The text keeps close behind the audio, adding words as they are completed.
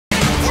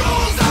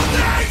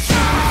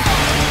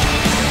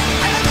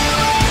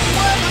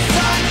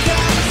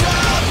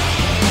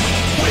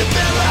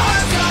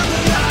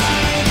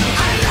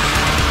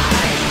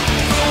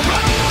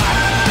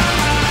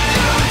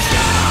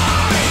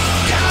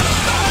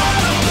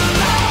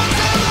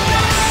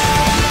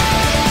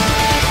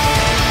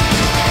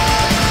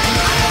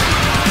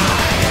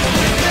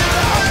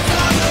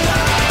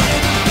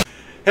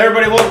Hey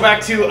everybody, welcome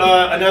back to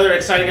another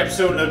exciting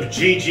episode of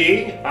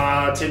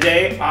GG.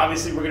 Today,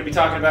 obviously, we're going to be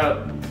talking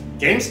about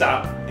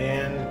Gamestop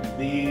and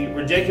the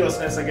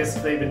ridiculousness, I guess,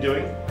 that they've been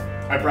doing.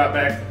 I brought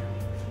back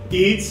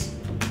Eads,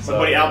 my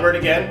buddy Albert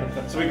again,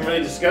 so we can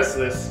really discuss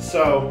this.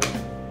 So,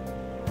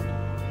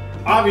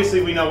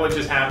 obviously, we know what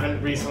just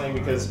happened recently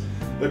because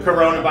the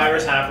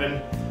coronavirus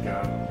happened.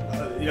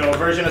 A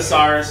version of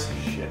SARS.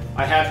 Shit.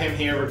 I have him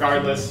here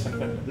regardless,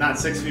 not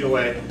 6 feet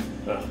away.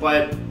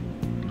 But,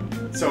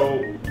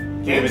 so...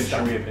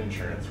 GameStop. We have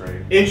insurance,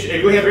 right?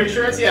 We have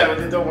insurance? Yeah, but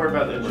then don't worry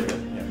about the insurance.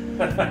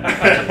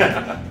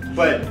 Yeah.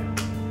 But,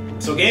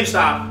 so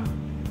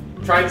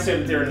GameStop tried to say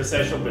that they're an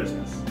essential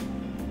business.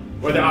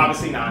 Well, they're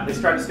obviously not. They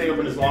tried to stay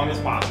open as long as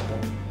possible.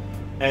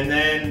 And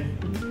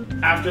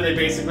then, after they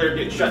basically are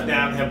getting shut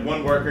down, have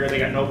one worker, they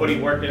got nobody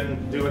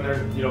working, doing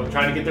their,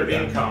 trying to get their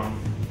income.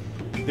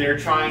 They're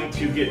trying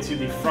to get to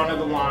the front of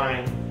the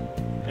line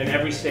in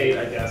every state,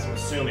 I guess, I'm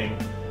assuming.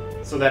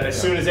 So that as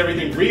soon as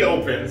everything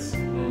reopens,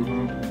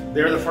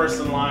 they're the first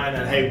in line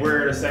and, hey,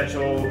 we're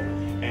essential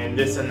and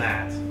this and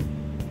that.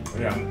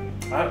 Yeah.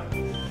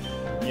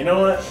 You know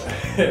what?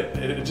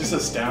 It just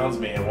astounds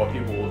me at what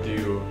people will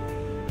do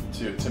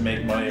to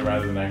make money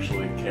rather than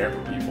actually care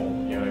for people.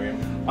 You know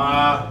what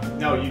I mean?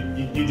 No,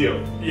 you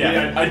do.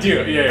 Yeah, I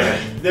do. Yeah.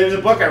 There's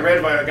a book I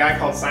read by a guy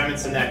called Simon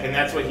Sinek, and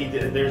that's what he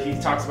did. He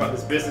talks about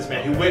this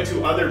businessman who went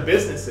to other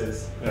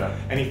businesses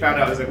and he found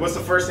out, he's like, what's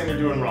the first thing they're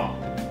doing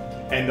wrong?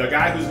 And the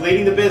guy who's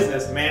leading the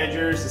business, the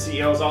managers, the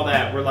CEOs, all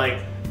that, were like,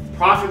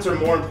 profits are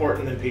more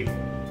important than people.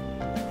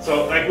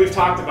 So, like we've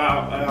talked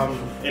about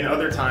in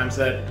other times,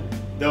 that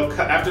they'll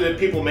cut after the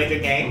people make a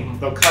game,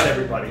 they'll cut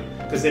everybody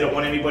because they don't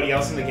want anybody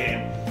else in the game,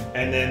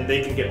 and then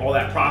they can get all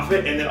that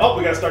profit. And then, oh,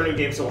 we got to start a new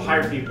game, so we'll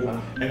hire people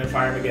and then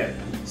fire them again.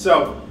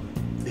 So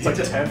it's like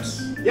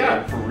temps.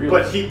 Yeah, for real.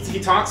 But he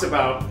talks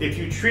about if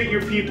you treat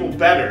your people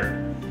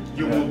better,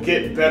 you will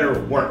get better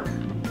work.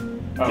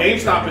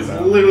 GameStop is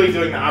literally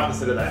doing the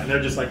opposite of that, and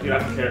they're just like, dude, I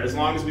don't care. As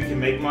long as we can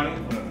make money,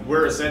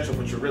 we're essential,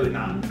 but you're really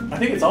not. I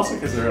think it's also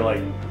because they're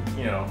like,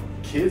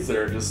 kids that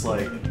are just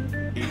like,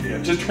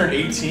 just turned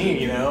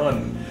 18,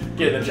 and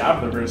getting a job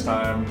for the first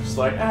time, just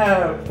like,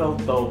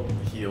 they'll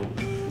heal.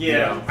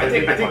 Yeah, I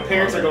think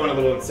parents are going a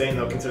little insane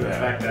though, considering the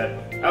fact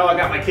that, oh, I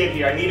got my kid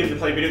here, I need him to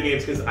play video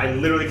games because I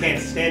literally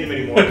can't stand him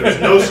anymore. There's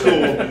no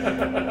school.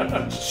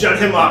 Shut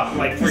him up,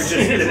 like, for just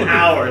an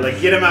hour. Like,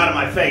 get him out of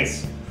my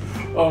face.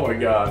 Oh my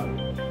god.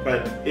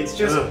 But it's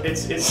just,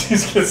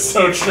 it's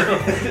so true.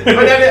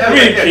 But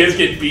kids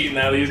get beaten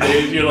now these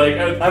days. You're like,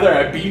 either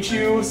I beat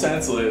you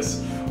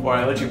senseless, or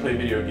I let you play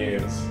video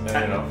games.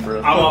 And,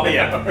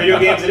 video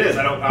games it is.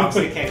 I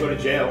obviously can't go to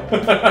jail. So,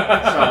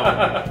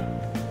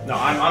 no,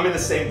 I'm in the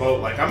same boat.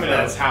 Like, I'm in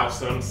this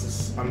house, and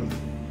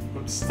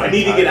I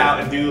need to get out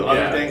and do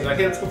other things. Like,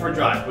 hey, let's go for a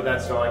drive, but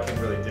that's all I can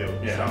really do.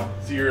 Yeah.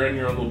 So you're in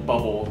your own little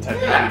bubble,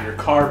 technically, your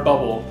car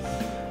bubble.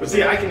 But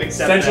see, I can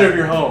accept extension of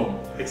your home.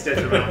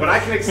 Extension of it. But I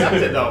can accept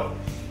it though,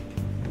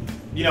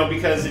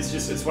 because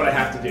it's what I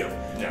have to do.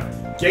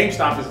 Yeah.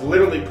 GameStop is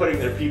literally putting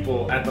their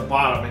people at the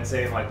bottom and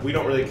saying, like, we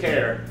don't really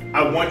care.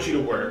 I want you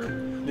to work.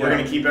 We're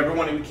going to keep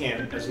everyone we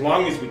can as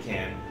long as we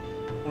can.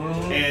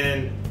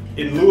 And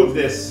in lieu of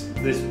this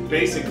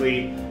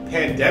basically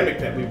pandemic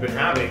that we've been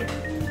having,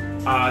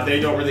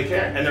 they don't really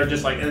care, and they're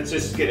just like, let's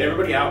just get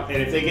everybody out.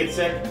 And if they get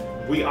sick,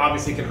 we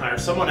obviously can hire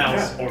someone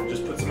else or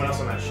just put someone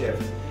else on that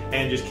shift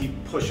and just keep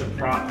pushing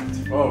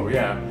product. Oh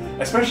yeah,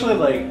 especially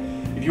like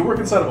if you work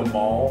inside of a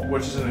mall,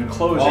 which is an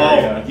enclosed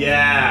area.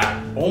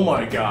 Yeah. Oh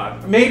my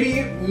god.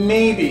 Maybe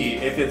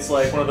if it's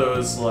like one of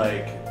those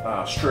like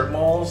strip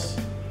malls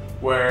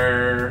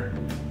where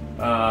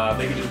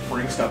they can just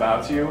bring stuff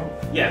out to you.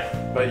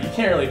 Yeah. But you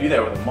can't really do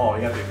that with a mall.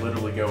 You have to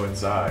literally go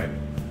inside.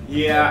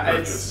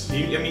 Yeah,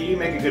 you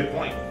make a good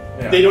point.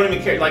 Yeah. They don't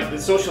even care. Like, the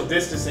social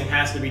distancing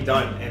has to be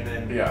done, and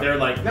then they're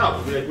like,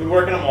 no, we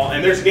work in a mall,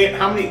 and there's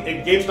how many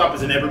GameStop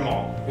is in every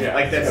mall. Yeah,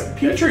 like that's a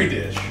petri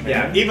dish.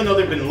 Yeah, even though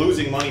they've been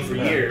losing money for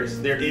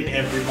years, they're in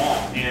every mall,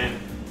 and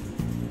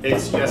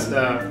it's just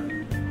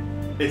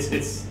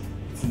it's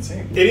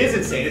insane. It is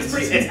insane. It's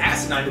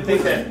asinine to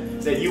think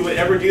that you would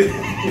ever do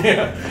that.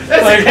 Yeah,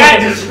 that's like, a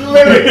cat just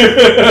literally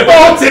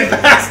bolted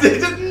past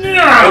it.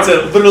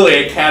 It's literally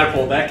a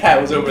catapult. That cat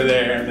was over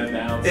there, and then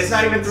now it's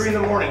not even 3 in the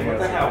morning. What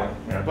the hell?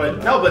 Yeah. But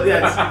no, but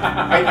that's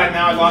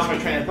now I lost my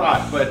train of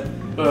thought. But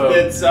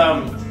it's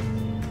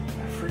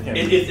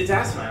it's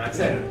asinine. Like I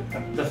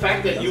said, the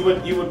fact that you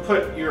would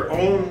put your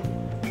own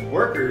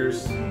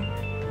workers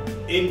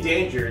in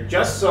danger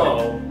just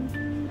so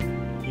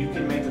you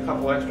can make a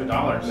couple extra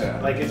dollars.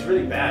 Yeah. Like, it's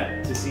really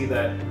bad to see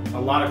that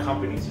a lot of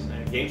companies,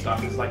 and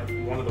GameStop is like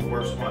one of the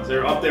worst ones.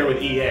 They're up there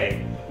with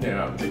EA.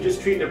 Yeah. To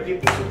just treat their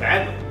people so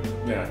badly.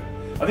 Yeah.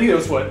 I think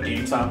that's what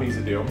GameStop needs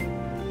to do.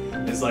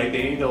 It's like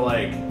they need to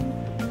like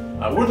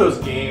what are those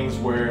games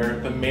where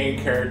the main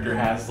character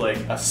has like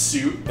a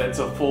suit that's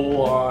a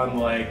full on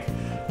like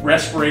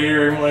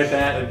respirator and like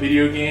that, a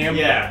video game?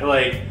 Yeah. They're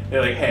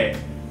like, hey,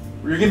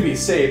 you're gonna be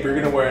safe. You're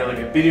gonna wear like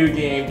a video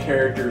game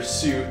character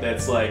suit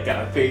that's like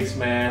got a face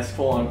mask,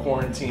 full on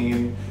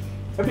quarantine.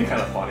 That'd be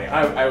kind of funny.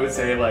 I would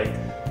say like,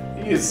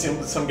 you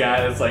some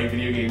guy that's like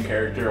video game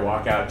character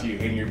walk out to you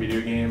in your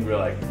video game and be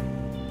like,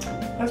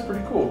 that's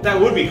pretty cool. That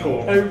would be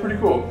cool. That'd be pretty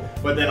cool.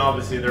 But then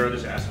obviously they're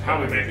just asking,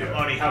 how are we making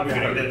money? How are we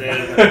gonna get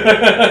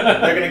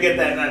that? They're gonna get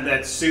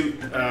that suit,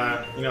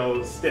 you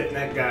know, stiff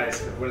neck guys.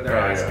 What they're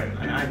asking,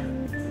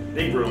 and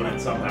they ruin it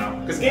somehow.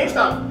 Because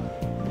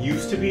GameStop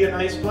used to be a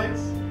nice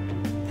place.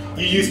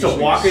 You used to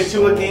walk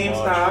into a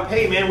GameStop.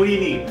 Hey man, what do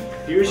you need?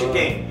 Here's your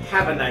game.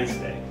 Have a nice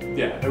day.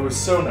 Yeah, it was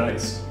so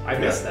nice. I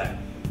missed that.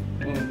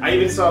 I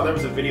even saw there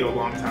was a video a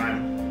long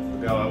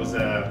time ago. It was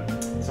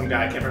some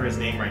guy, I can't remember his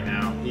name right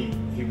now.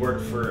 He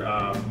worked for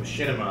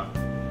Machinima,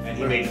 and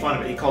he made fun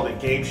of it. He called it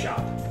Gamestop.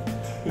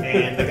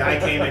 And the guy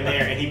came in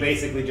there and he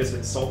basically just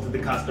insulted the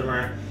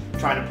customer,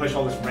 trying to push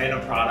all this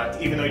random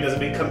product, even though he doesn't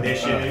make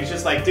commission. And he's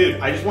just like, dude,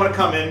 I just want to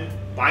come in,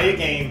 buy a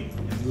game,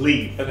 and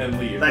leave. And then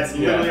leave. That's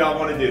literally all I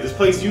want to do. This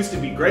place used to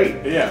be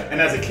great. Yeah. And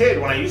as a kid,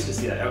 when I used to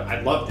see that,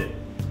 I loved it.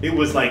 It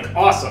was like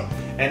awesome.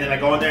 And then I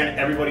go in there and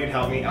everybody would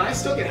help me. And I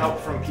still get help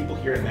from people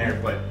here and there,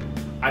 but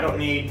I don't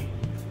need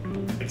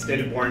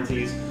extended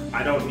warranties.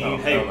 I don't need,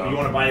 you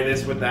want to buy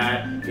this with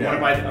that? You want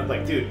to buy, I'm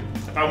like, dude,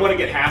 if I want to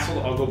get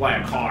hassled, I'll go buy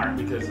a car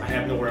because I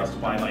have nowhere else to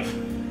buy like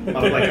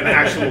an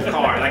actual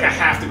car. Like I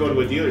have to go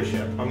to a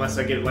dealership unless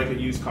I get like a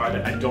used car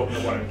that I don't know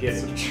what I'm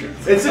getting. It's the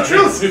truth. That's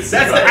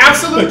the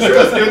absolute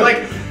truth, dude.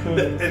 Like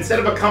instead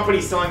of a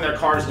company selling their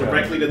cars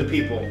directly to the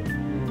people,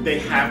 they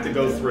have to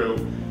go through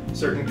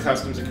certain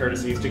customs and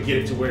courtesies to get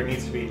it to where it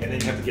needs to be, and then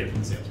you have to get it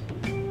from the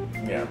salesman.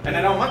 Yeah. And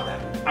I don't want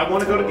that. I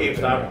want to go to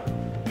GameStop,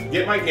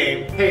 get my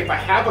game. Hey, if I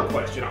have a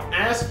question, I'll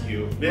ask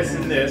you this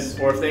and this,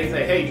 or if they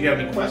say, hey, do you have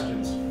any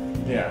questions?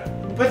 Yeah.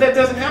 But that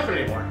doesn't happen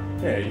anymore.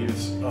 Yeah, you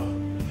just,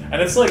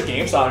 and it's like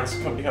GameStop has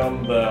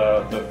become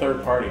the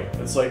third party.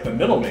 It's like the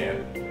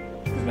middleman.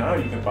 Because now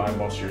you can buy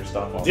most of your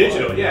stuff online.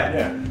 Digital, yeah.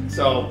 Yeah.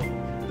 So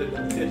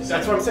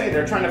that's what I'm saying.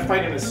 They're trying to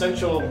fight an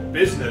essential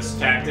business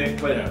tactic,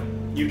 but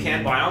you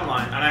can't buy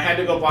online. And I had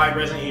to go buy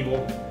Resident Evil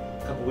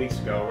a couple weeks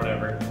ago or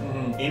whatever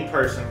in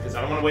person because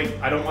I don't want to wait.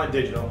 I don't want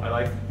digital. I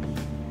like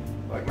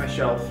my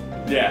shelf.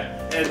 Yeah.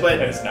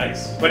 But it's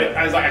nice. But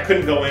I was like, I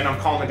couldn't go in. I'm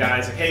calling the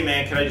guys like, hey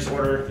man, can I just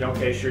order? Yeah,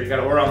 okay, sure. You got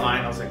to order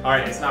online. I was like, all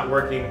right, it's not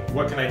working.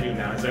 What can I do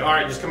now? He's like, all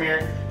right, just come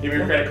here. Give me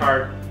your credit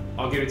card.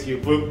 I'll give it to you.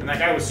 Boop. And that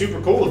guy was super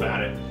cool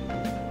about it.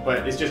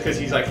 But it's just because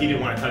he's like, he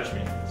didn't want to touch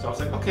me. So I was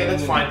like, okay,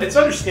 that's fine. It's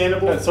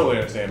understandable. That's totally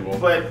understandable.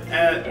 But like,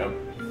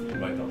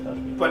 don't touch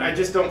me. But I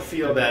just don't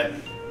feel that.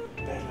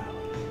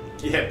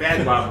 Yeah,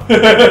 bad mama. I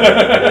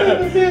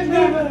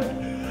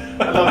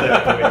love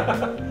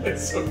that movie.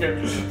 It's so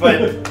good.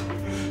 But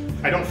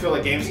I don't feel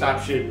like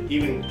GameStop should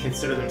even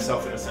consider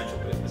themselves an essential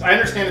business. I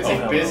understand it's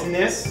a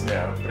business,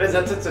 but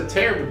that's a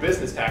terrible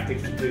business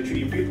tactic to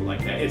treat people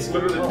like that. It's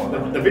literally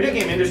the video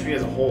game industry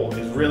as a whole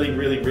is really,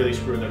 really, really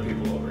screwing their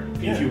people over.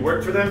 If you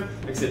work for them,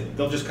 like I said,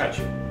 they'll just cut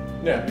you.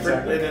 Yeah,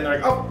 exactly. And then they're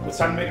like, oh, it's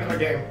time to make another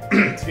game.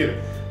 Excuse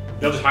me.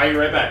 They'll just hire you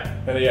right back.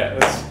 And yeah,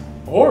 that's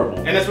horrible.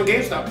 And that's what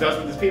GameStop does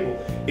with its people.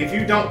 If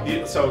you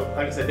don't, so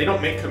like I said, they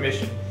don't make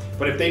commission.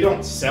 But if they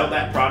don't sell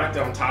that product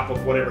on top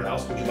of whatever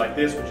else, would you like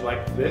this? Would you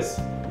like this?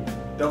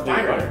 They'll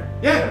fire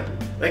you. Yeah.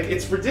 Like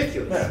it's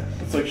ridiculous. Yeah.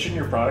 It's like, shouldn't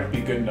your product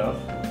be good enough?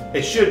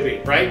 It should be,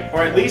 right?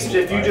 Or at least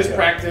if you just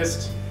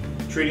practiced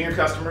treating your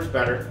customers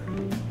better,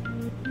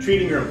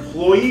 treating your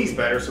employees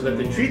better so that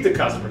they treat the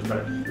customers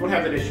better, you won't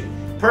have that issue.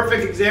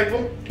 Perfect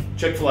example,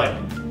 Chick-fil-A.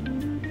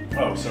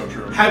 Oh, so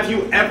true. Have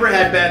you ever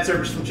had bad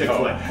service from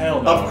Chick-fil-A? Oh,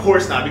 hell no. Of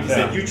course not, because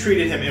if you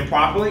treated him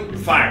improperly, you're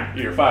fired.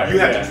 You're fired. You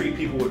have to treat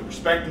people with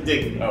respect and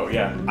dignity. Oh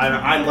yeah.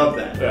 I love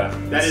that. Yeah.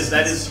 That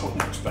is so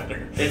much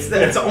better. It's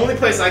the only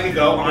place I can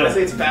go.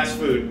 Honestly, it's fast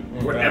food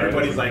where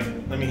everybody's like,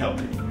 "Let me help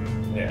you."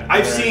 Yeah.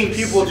 I've seen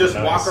people just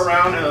walk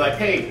around and they're like,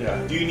 "Hey,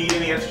 do you need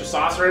any extra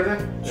sauce or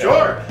anything?" Yeah.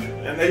 Sure.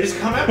 And they just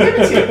come out and give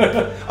it to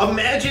you.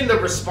 Imagine the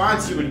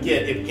response you would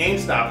get if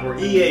GameStop or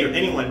EA or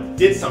anyone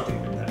did something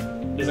like that.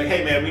 It's like,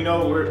 hey man, we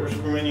know we're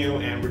screwing you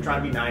and we're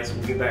trying to be nice.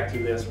 We'll get back to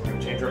this. We're going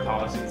to change our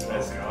policies.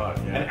 Oh God,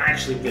 yeah. And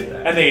actually did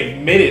that. And they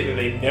admit it and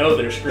they know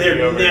they're screwing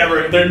you over.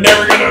 They're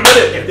never going to admit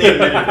it. If they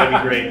admit it,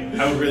 that'd be great.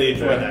 I would really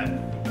enjoy that.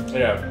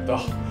 Yeah.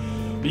 But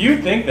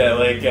you'd think that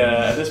like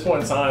at this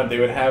point in time they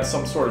would have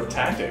some sort of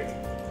tactic,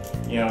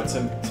 you know,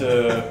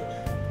 to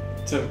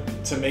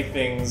make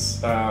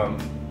things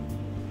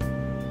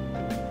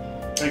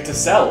like to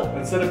sell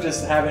instead of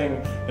just having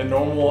the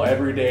normal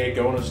everyday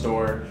go in a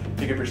store,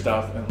 pick up your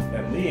stuff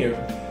and leave.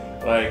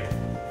 Like,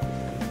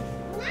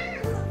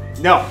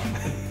 no.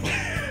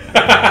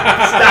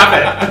 Stop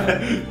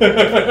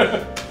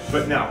it.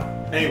 But no.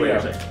 Anyway,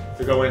 you're saying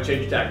to go in and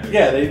change your tactics.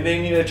 Yeah,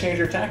 they need to change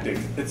their tactics.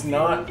 It's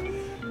not,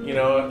 you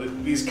know,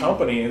 these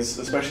companies,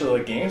 especially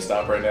like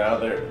GameStop right now,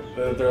 they're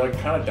like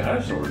kind of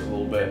dinosaurs a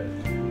little bit.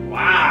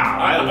 Wow,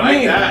 I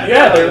like that.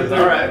 Yeah,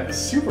 they're all right.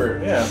 Super.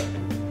 Yeah.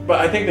 But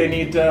I think they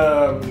need,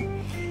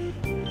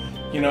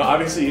 you know,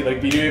 obviously,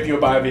 like if you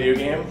buy a video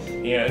game,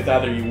 you know, it's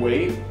either you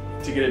wait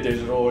to get it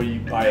digital or you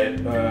buy it,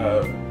 you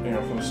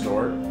know, from the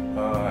store,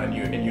 and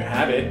you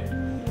have it.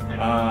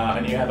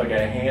 and you have like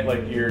a hand,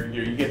 like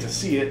you get to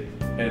see it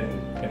and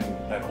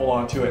hold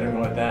on to it and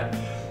everything like that.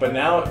 But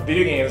now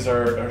video games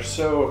are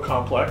so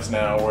complex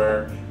now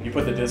where you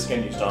put the disc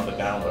in, you still have to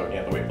download. You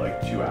have to wait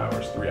like 2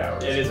 hours, 3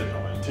 hours. It is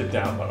annoying to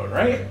download,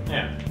 right?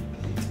 Yeah.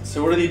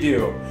 So what do they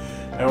do?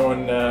 And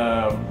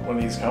when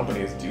these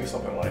companies do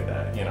something like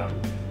that, you know,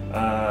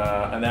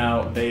 and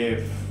now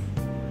they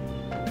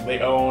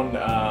own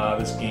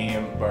this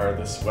game or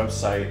this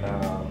website,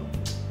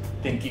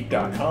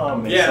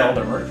 thinkgeek.com. They sell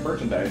their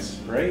merchandise,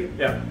 right?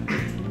 Yeah.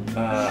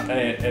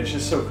 And it's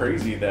just so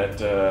crazy that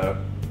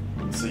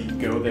so you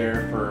go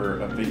there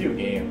for a video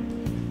game,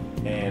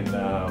 and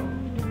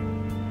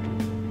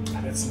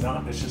it's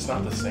just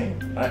not the same.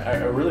 I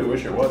really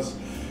wish it was.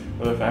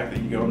 With the fact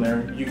that you go in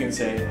there, you can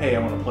say, "Hey, I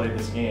want to play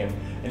this game,"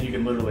 and you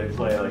can literally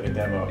play like a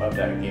demo of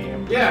that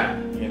game. Yeah.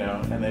 You know,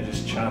 and they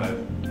just chill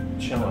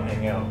and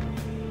hang out.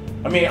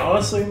 I mean,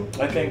 honestly,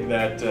 I think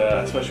that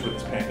especially with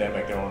this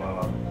pandemic going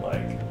on,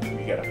 like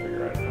we gotta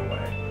figure out a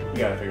way. We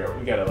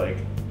gotta like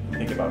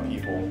think about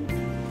people.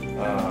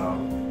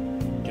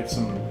 Give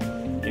some,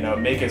 you know,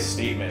 make a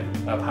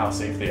statement of how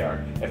safe they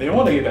are. If they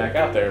want to get back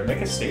out there, make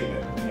a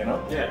statement. You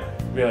know. Yeah.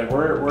 Be like,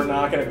 we're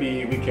not gonna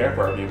be. We care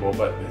for our people,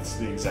 but it's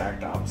the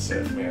exact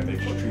opposite, man. They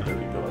just treat their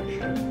people like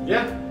shit.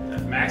 Yeah.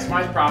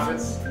 Maximize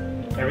profits.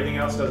 Everything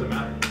else doesn't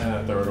matter. And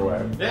then throw it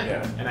away.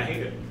 Yeah. And I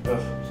hate it. Ugh.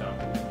 So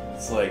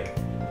it's like,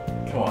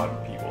 come on,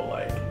 people.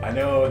 Like, I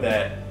know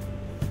that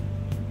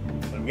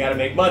we gotta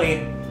make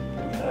money.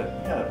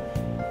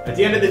 At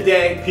the end of the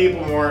day,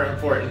 people are more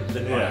important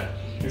than money. Yeah.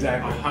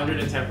 Exactly.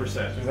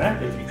 110%.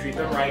 Exactly. If you treat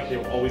them right, they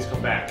will always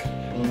come back.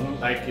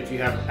 Mm-hmm. Like if you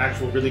have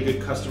actual really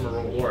good customer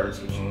rewards,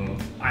 which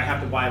I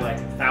have to buy like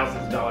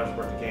thousands of dollars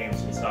worth of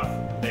games and stuff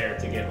there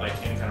to get like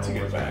any kind of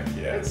rewards back.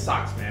 Yeah. It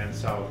sucks, man.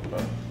 So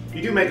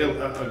you do make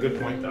a good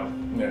point though.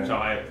 Yeah. So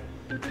I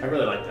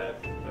really like that.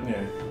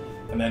 Yeah.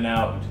 And then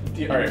now,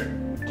 do you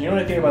know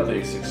anything about the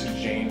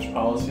exchange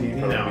policy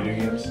for video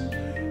games?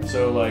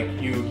 So like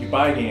you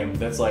buy a game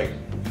that's like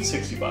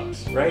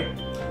 $60, right?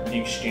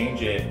 You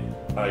exchange it.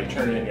 You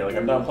turn it in, you're like,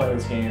 I'm done playing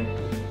this game.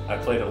 I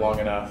played it long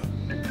enough.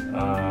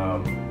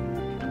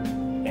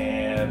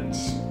 And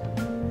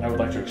I would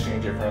like to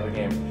exchange it for another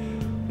game.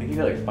 They give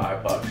you like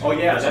 $5. Oh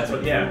yeah, that's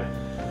what,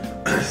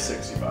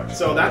 $60.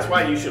 So that's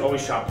why you should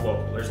always shop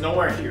local. There's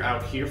nowhere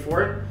out here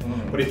for it,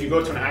 but if you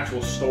go to an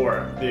actual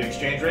store, the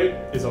exchange rate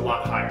is a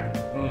lot higher.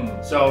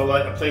 So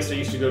like a place I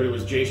used to go to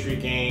was J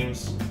Street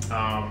Games,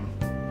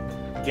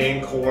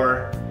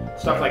 GameCore,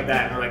 stuff like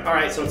that. And they're like, all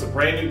right, so it's a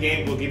brand new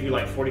game, we'll give you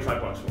like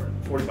 $45 for it.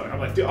 $40. I'm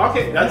like, dude,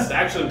 okay, that's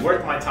actually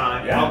worth my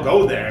time. Yeah. I'll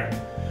go there,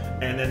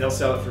 and then they'll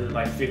sell it for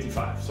like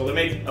 $55. So they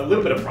make a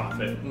little bit of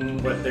profit,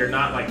 but they're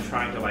not like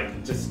trying to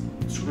like just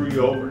screw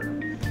you over.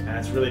 And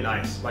that's really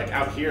nice. Like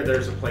out here,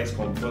 there's a place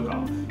called Book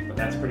Off, but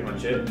that's pretty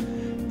much it.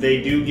 They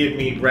do give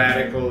me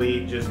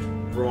radically just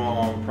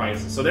wrong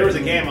prices. So there was a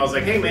game, I was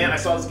like, hey man, I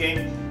saw this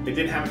game. It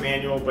didn't have a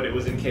manual, but it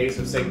was in case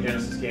of Sega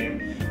Genesis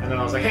game. And then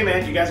I was like, hey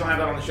man, you guys don't have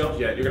that on the shelf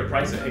yet. You're gonna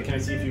price it. Hey, can I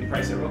see if you can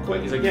price it real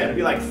quick? He's like, yeah, it'd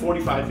be like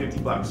 $45,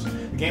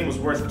 $50. The game was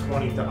worth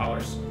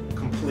 $20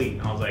 complete.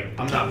 And I was like,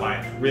 I'm not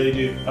buying it. Really,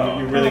 dude?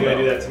 You're really gonna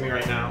do that to me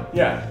right now?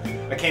 Yeah.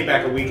 I came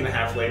back a week and a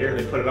half later.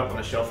 They put it up on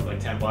the shelf for like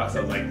 $10. I was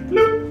like,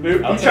 bloop,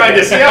 bloop. I'm trying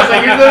to see. I was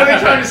like, you're literally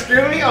trying to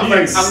screw me? I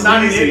was like, I'm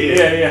not an idiot.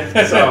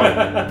 Yeah. So,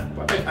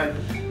 but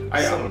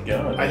I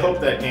hope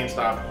that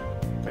GameStop,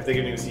 if they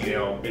get a new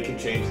CEO, they can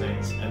change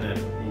things and then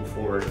move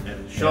forward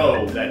and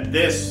show that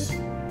this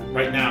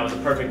right now is a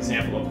perfect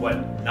example of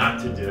what not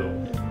to do,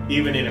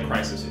 even in a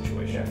crisis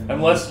situation. Yeah.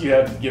 Unless you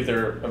have to give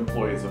their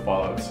employees a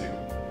Fallout suit.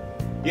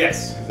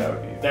 Yes,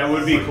 that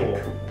would be cool.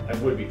 That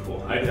would be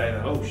cool.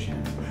 Oh shit!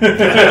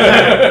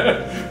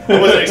 I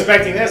wasn't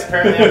expecting this.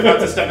 Apparently, I'm about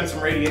to step in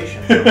some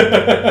radiation.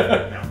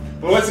 No.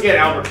 But once again,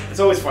 Albert, it's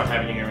always fun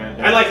having you here, man.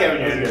 I like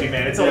having your energy,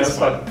 man. It's always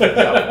fun.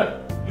 So,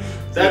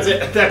 that's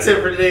it. That's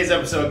it for today's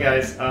episode,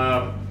 guys.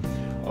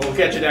 We'll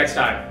catch you next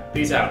time.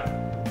 Peace out.